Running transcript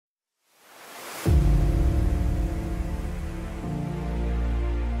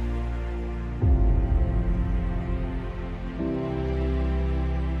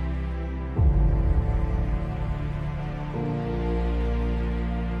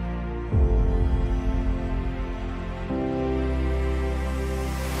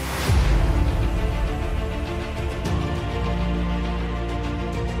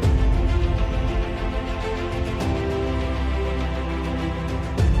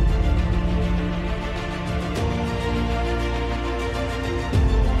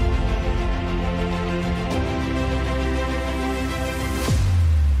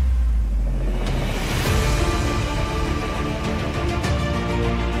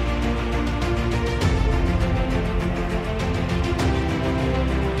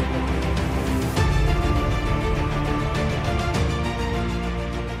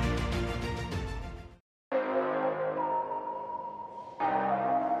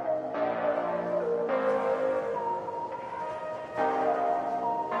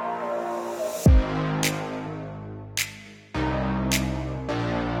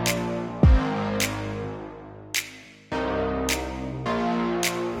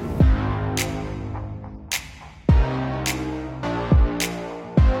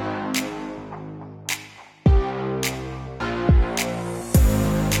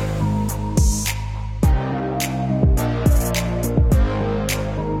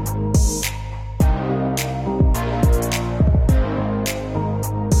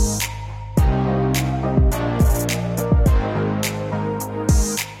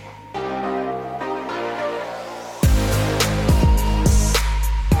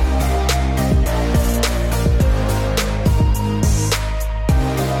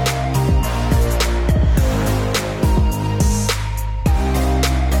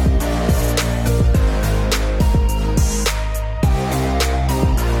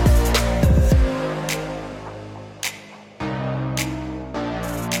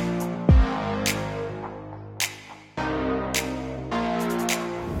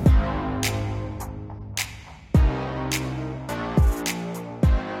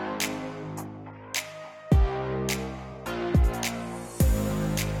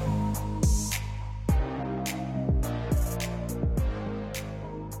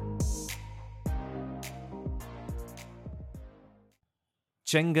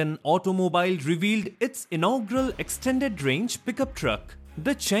Changan Automobile revealed its inaugural extended range pickup truck,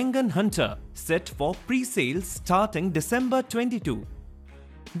 the Changan Hunter, set for pre-sales starting December 22.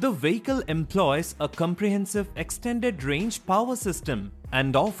 The vehicle employs a comprehensive extended range power system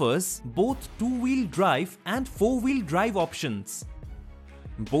and offers both two-wheel drive and four-wheel drive options.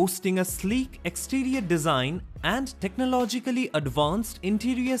 Boasting a sleek exterior design and technologically advanced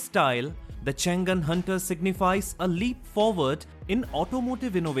interior style, the Changan Hunter signifies a leap forward in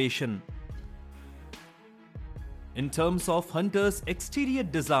automotive innovation. In terms of Hunter's exterior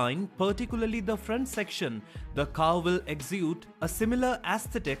design, particularly the front section, the car will exude a similar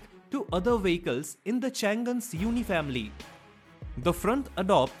aesthetic to other vehicles in the Changan's Uni family. The front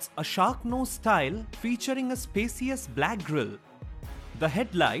adopts a shark nose style featuring a spacious black grille. The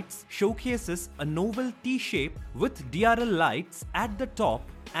headlights showcases a novel T-shape with DRL lights at the top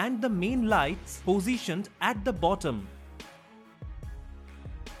and the main lights positioned at the bottom.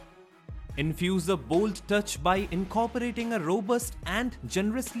 Infuse a bold touch by incorporating a robust and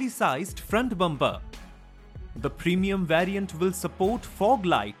generously sized front bumper. The premium variant will support fog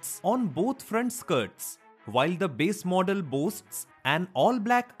lights on both front skirts, while the base model boasts an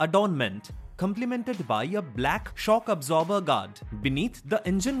all-black adornment complemented by a black shock absorber guard beneath the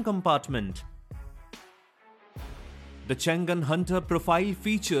engine compartment. The Changan Hunter profile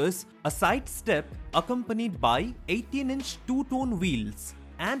features a side step accompanied by 18-inch two-tone wheels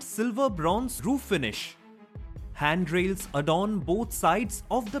and silver bronze roof finish. Handrails adorn both sides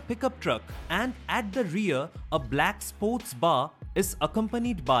of the pickup truck, and at the rear, a black sports bar is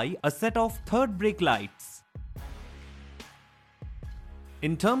accompanied by a set of third brake lights.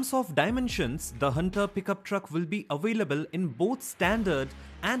 In terms of dimensions, the Hunter pickup truck will be available in both standard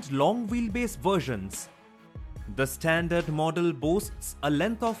and long wheelbase versions. The standard model boasts a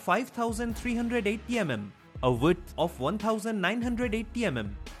length of 5,380 mm, a width of 1,980 mm,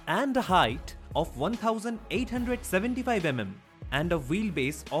 and a height of 1,875 mm, and a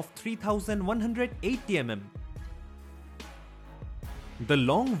wheelbase of 3,180 mm. The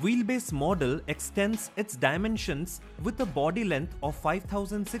long wheelbase model extends its dimensions with a body length of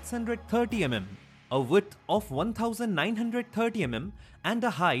 5,630 mm, a width of 1,930 mm, and a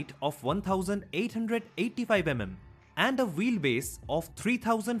height of 1,885 mm, and a wheelbase of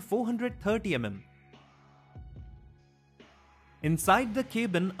 3,430 mm. Inside the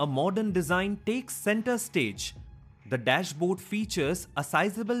cabin, a modern design takes center stage. The dashboard features a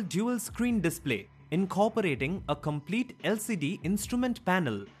sizable dual-screen display, incorporating a complete LCD instrument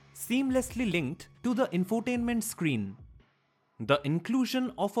panel, seamlessly linked to the infotainment screen. The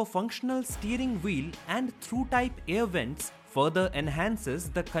inclusion of a functional steering wheel and through-type air vents further enhances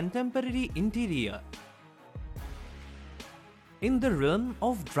the contemporary interior. In the realm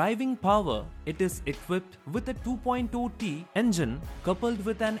of driving power, it is equipped with a 2.0T engine coupled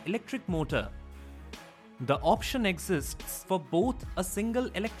with an electric motor. The option exists for both a single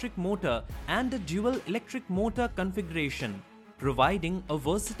electric motor and a dual electric motor configuration, providing a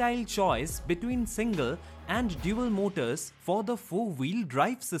versatile choice between single and dual motors for the four-wheel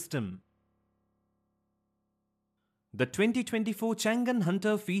drive system. The 2024 Changan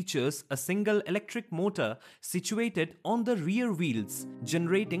Hunter features a single electric motor situated on the rear wheels,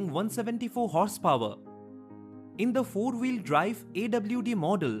 generating 174 horsepower. In the four-wheel drive AWD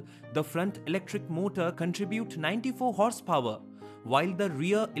model, the front electric motor contributes 94 horsepower, while the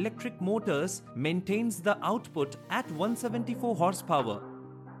rear electric motors maintains the output at 174 horsepower.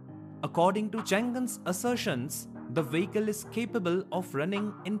 According to Changan's assertions, the vehicle is capable of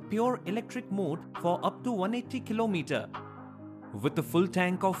running in pure electric mode for up to 180 km. With a full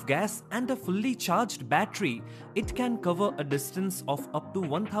tank of gas and a fully charged battery, it can cover a distance of up to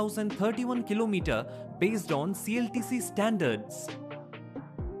 1031 km based on CLTC standards.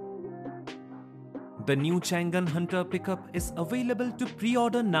 The new Changan Hunter pickup is available to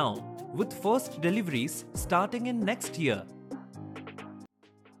pre-order now, with first deliveries starting in next year.